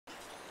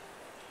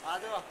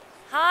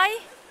Hi.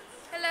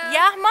 Hello.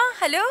 Yahma,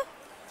 hello.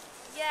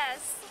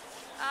 Yes,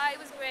 it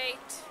was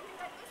great.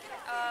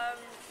 Um,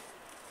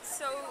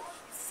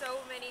 so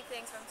many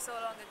things from so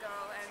long ago,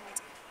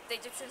 and the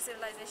Egyptian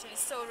civilization is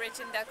so rich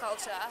in their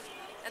culture.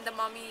 And the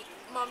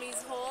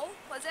mummy's hall,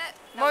 was it?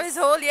 Mommy's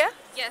Hall, yeah?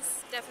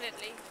 Yes,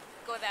 definitely.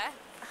 Go there.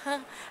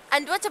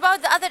 And what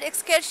about the other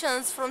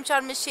excursions from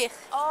Sharm el Shikh?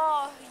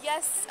 Oh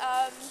yes,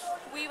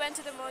 we went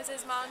to the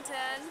Moses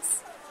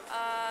Mountains,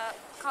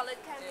 Colored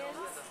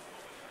Canyons.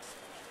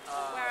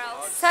 Where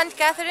else? St.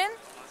 Catherine?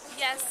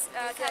 Yes,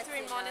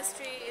 Catarina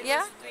Monastery. It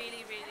Yeah? was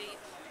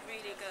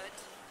really good.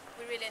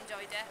 We really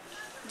enjoyed it.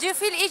 Do you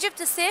feel Egypt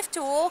is safe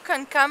to walk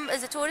and come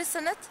as a tourist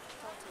in it?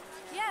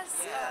 Yes,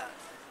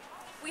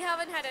 we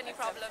haven't had any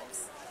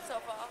problems so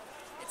far.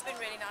 It's been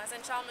really nice,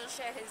 and Sharm el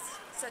Shikh is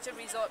such a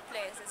resort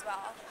place as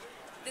well.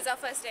 This is our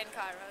first day in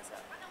Cairo, so.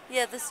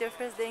 Yeah, this is your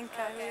first day in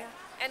Cairo. Okay.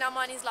 And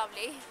Amman is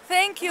lovely.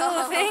 Thank you,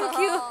 thank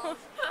you.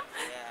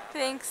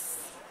 Thanks.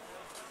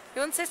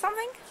 You want to say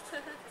something?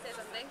 Say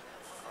something.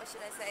 What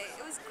should I say?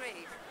 It was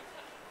great.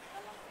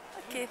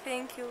 Okay,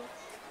 thank you.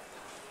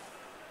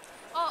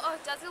 Oh,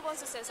 Jazil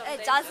wants to say something.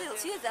 Hey, Jazil,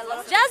 she has a lot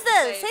of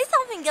Jazil, say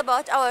something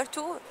about our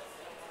tour.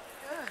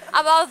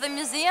 About the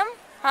museum,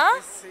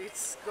 huh?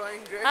 It's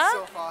going great Huh?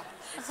 so far.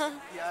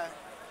 Yeah,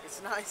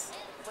 it's nice.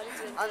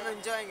 I'm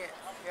enjoying it.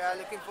 Yeah,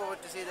 looking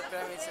forward to see the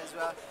pyramids as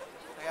well.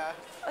 Yeah,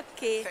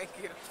 Okay, thank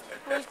you.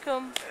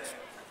 welcome.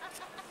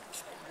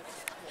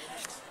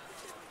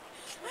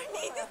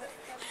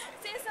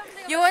 Say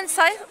something. You want to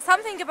say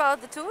something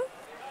about the tour?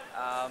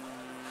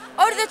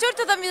 Or the tour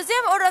to the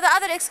museum or the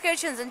other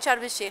excursions in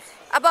Sharm el Sheikh?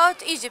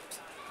 About Egypt.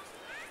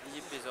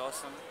 Egypt is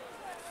awesome.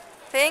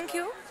 Thank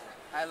you.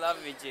 I love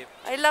Egypt.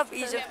 I love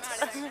Egypt.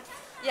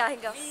 Yeah, he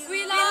goes.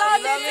 We love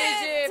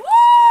Egypt.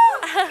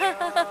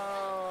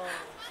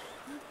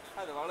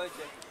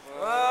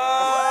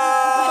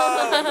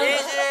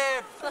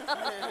 Egypt!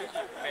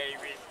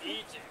 Baby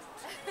Egypt.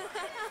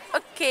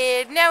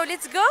 Okay, now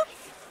let's go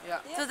Yeah.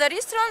 to the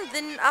restaurant,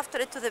 then after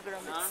it to the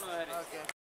pyramids. Okay.